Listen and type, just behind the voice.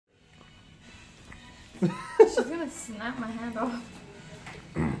She's gonna snap my hand off.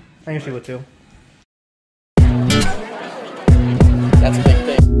 I think she would too. That's a big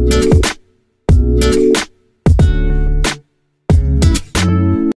thing.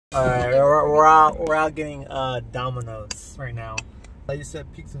 Alright, we're out getting Domino's right now. You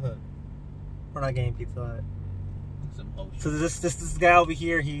said Pizza Hut. We're not getting Pizza Hut. So this guy over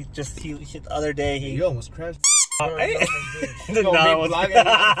here, he the other day he almost crashed.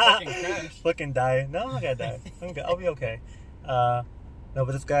 Fucking die. No, I'm not gonna die. I'll be okay. No,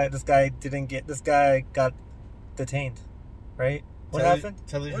 but this guy got detained, right? What happened?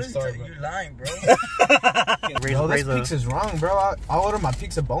 Tell us your story, bro. You're lying, bro. No, this pizza's wrong, bro. I ordered my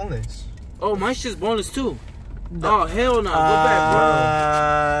pizza boneless. Oh, my shit's boneless too. Oh, hell no. Go back,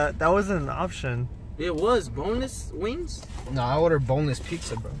 bro. That wasn't an option. It was boneless wings? No, I ordered boneless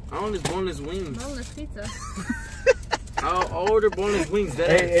pizza, bro. I ordered boneless wings. Boneless pizza. I'll order boneless wings.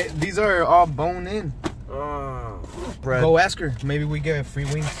 Hey, these are all bone in. Bread. Go ask her. Maybe we get free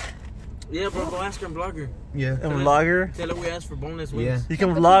wings. Yeah, bro, go ask her and blog her. Yeah. And vlogger. Tell her we asked for boneless wings. Yeah. You can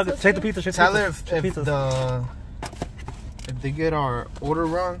vlog. Take the pizza. Tell her if they get our order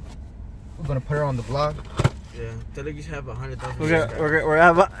wrong, we're gonna put her on the vlog. Yeah. Tell her you have 100,000. We're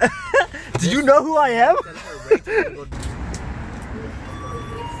have. Do you know who I am?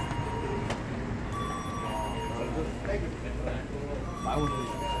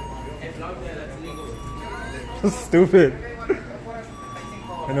 Stupid.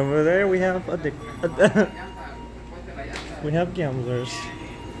 And over there we have we have gamblers.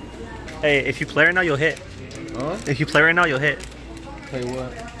 Hey, if you play right now, you'll hit. Huh? If you play right now, you'll hit. Play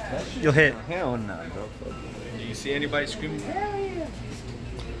what? You'll hit. Hell no, bro. Do you see anybody screaming?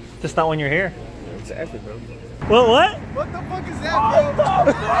 Just not when you're here. Exactly, bro. What? What the fuck is that, bro?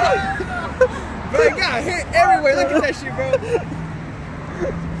 Bro, you got hit everywhere. Look at that shit, bro.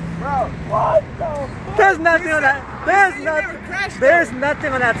 Bro, what the fuck? There's nothing on that. There's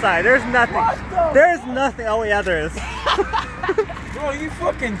nothing on that side. There's nothing. There's nothing. Oh yeah, there is. Bro, you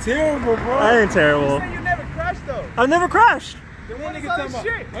fucking terrible, bro. I ain't terrible. You said you never crashed though. I've never crashed. Then one nigga talking about,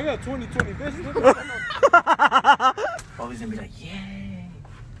 I got 20/20 vision. Always gonna be like, yay.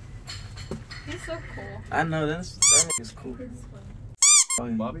 He's so cool. I know, that nigga's cool.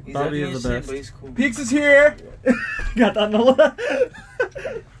 Bobby? Bobby is the best. But he's cool. Peaks is here. Got that, Noah?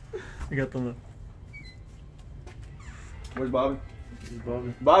 You got the. Where's Bobby?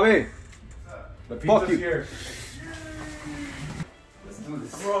 Bobby. Bobby. The Fuck you. here. Let's do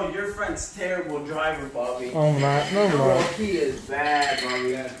this. Bro, your friend's terrible driver, Bobby. Oh my, no, Bro, he is bad,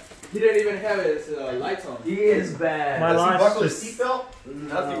 Bobby. He didn't even have his lights on. He is bad. My Does he lights buckle his just- seatbelt?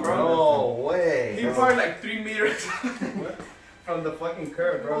 Nothing, bro. No way. He parked like 3 meters from the fucking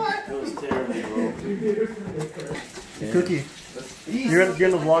curb, bro. That was terrible, bro. Cookie. You're in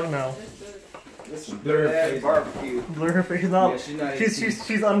the vlog now. Blur face barbecue. Blur her face out. Yeah, she's not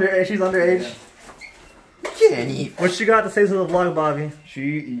She's underage. She's underage. You can't eat. What you got to say to the vlog, Bobby?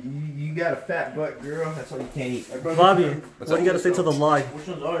 You got a fat butt, girl. That's why you can't eat. Bobby, what do you got to say to the vlog? Which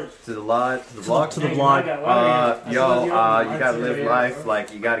one's ours? To the vlog. To the vlog. To the vlog. You gotta live life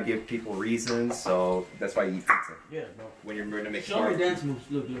like you gotta give people reasons. So that's why you eat pizza. Yeah, bro. When you're going to make Show me dance moves.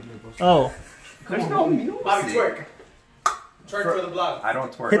 Look. Oh. There's no music. Bobby, twerk. Twerk for the block. I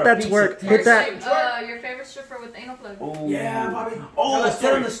don't twerk. Hit that twerk. Hit that. Your favorite stripper with anal plug. Oh. Yeah, Bobby. Oh,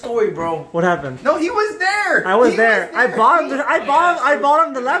 tell him the story, bro. What happened? No, he was there. I was He there. I bought him. I bought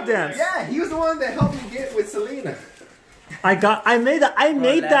him the lap dance. Yeah, he was the one that helped me get with Selena. I made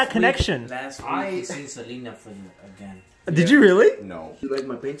that connection. Last week he seen Selena for again. Did you really? No. You like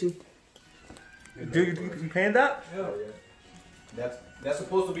my painting? Dude, you painted that? Hell yeah. That's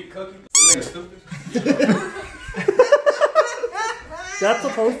supposed to be cookie. Stupid. That's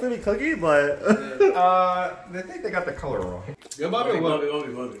supposed to be cookie, but They think they got the color wrong. Yeah, Bobby.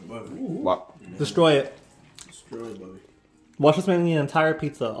 What? destroy it. Destroy it, Bobby. Watch us making an entire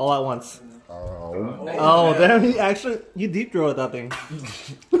pizza all at once. Oh. Oh, damn! You deep throat that thing.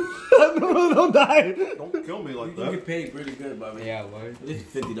 no, don't die. Don't kill me like You get paid pretty good, Bobby. Yeah, what? At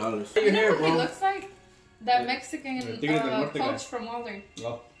least $50. You know Here, what he bro. looks like? That Mexican Norte guy. coach from Walden.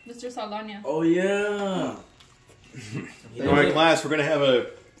 Oh. Mr. Saldana. Oh yeah. Alright, class, we're gonna have a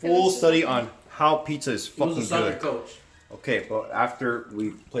full study on how pizza is He was a fucking soccer good. coach. Okay, but after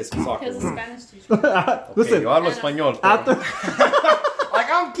we play some soccer. He was a Okay, Spanish teacher. Listen, yo hablo español. after Like,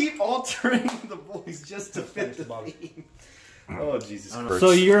 I'll keep altering the voice just to fit the theme. Oh, Jesus Christ.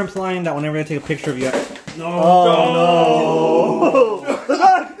 so you're implying that whenever I take a picture of you, No. oh no! No.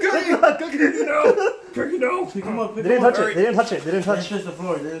 Come on, They didn't touch it. They didn't touch it. They didn't Touch touch. the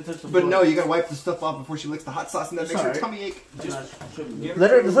floor. They didn't touch the floor. But no, you gotta wipe the stuff off before she licks the hot sauce, and that makes her Sorry. tummy ache. Just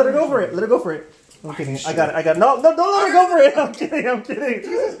Let her go for it. Let her go for it. I'm kidding. I got it. No, don't let her go for it. I'm kidding.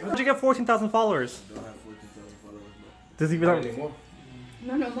 How'd you get 14,000 followers? I don't have 14,000 followers. Does he Not be anymore.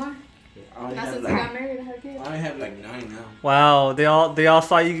 No more. I only Not have since like, I got married, I had a kid. I only have like 9 now. Wow, they all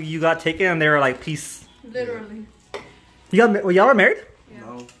saw you got taken and they were like, peace. Literally. Y'all are married? Yeah.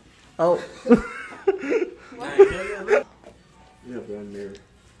 No. Oh. Yeah, but I'm married.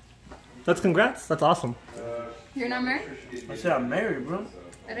 That's congrats. That's awesome. You're not married? I said I'm married, bro.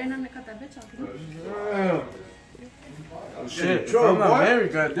 I didn't know they cut that bitch off. Oh shit, if I'm not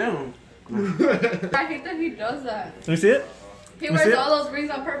married, goddamn. I hate that he does that. Let me see it. He You see wears it? all those rings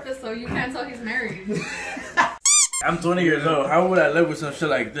on purpose so you can't tell he's married. I'm 20 years old. How would I live with some shit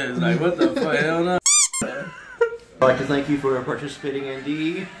like this? Like, what the fuck? Hell no. I'd like to thank you for participating in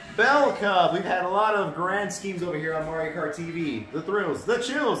the Bell Cup. We've had a lot of grand schemes over here on Mario Kart TV. The thrills, the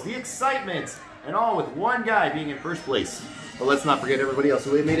chills, the excitement, and all with one guy being in first place. But let's not forget everybody else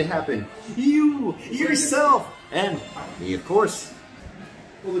who made it happen. You, yourself, and me, of course.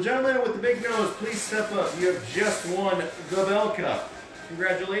 Well, the gentleman with the big nose, please step up. You have just won the Bell Cup.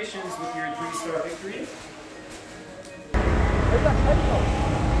 Congratulations with your 3-star victory. Where's that place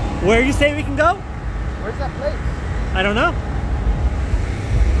go? Where you say we can go? Where's that place? I don't know.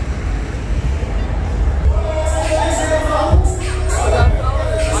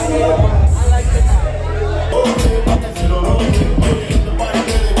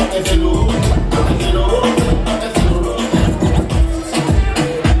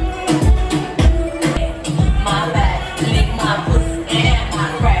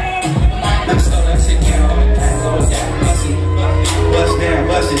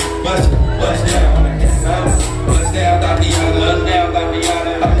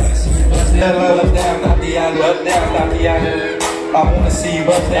 I wanna see you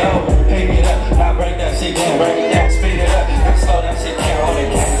bust down, pick it up, now break that shit down, break it down, speed it up, and slow that shit down on the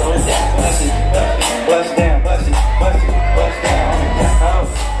gas, so it's down, bust it, bust down, bust it, bust it, bust down on the gas,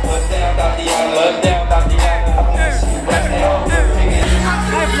 bust down, dot the island, bust down, dot the island, I wanna see you bust down, pick it up.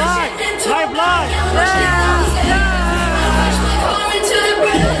 Live live.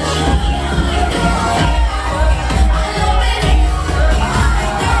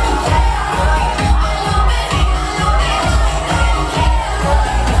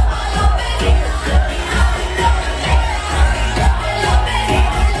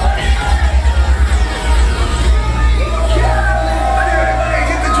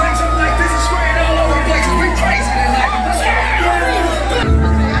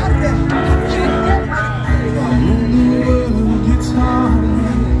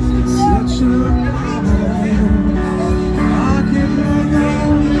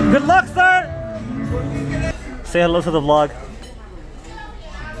 Good luck, sir. Say hello to the vlog.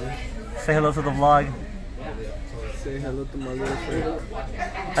 Say hello to the vlog. Say hello to my little friend.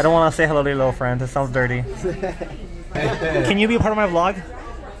 I don't want to say hello to your little friend. It sounds dirty. Can you be a part of my vlog?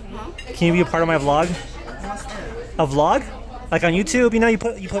 Can you be a part of my vlog? A vlog? Like on YouTube? You know, you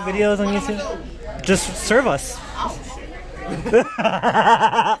put videos on YouTube. Just serve us.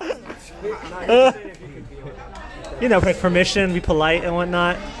 You know, like permission, be polite and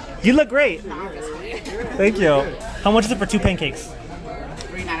whatnot. You look great. Thank you. How much is it for 2 pancakes?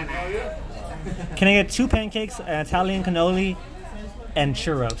 $3.99. Can I get 2 pancakes, an Italian cannoli, and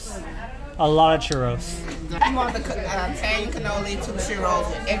churros? A lot of churros. You want the Italian cannoli, 2 churros,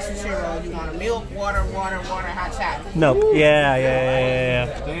 with extra churros. You want a milk, water, hot chocolate. No. Yeah.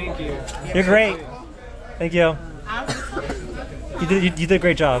 Thank you. You're great. Thank you. You did a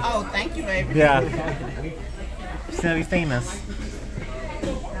great job. Oh, thank you, baby. Yeah. She's gonna be famous.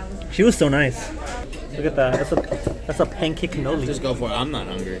 She was so nice. Look at that. That's a pancake cannoli. Just go for it. I'm not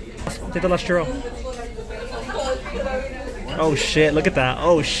hungry. Take the last churro. Oh shit! Look at that.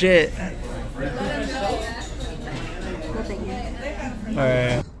 Oh shit! All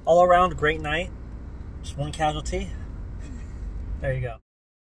right. All around great night. Just 1 casualty. There you go.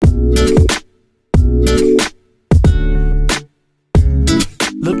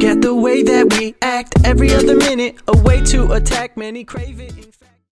 Look at the way that we act every other minute, a way to attack, many crave it. In fact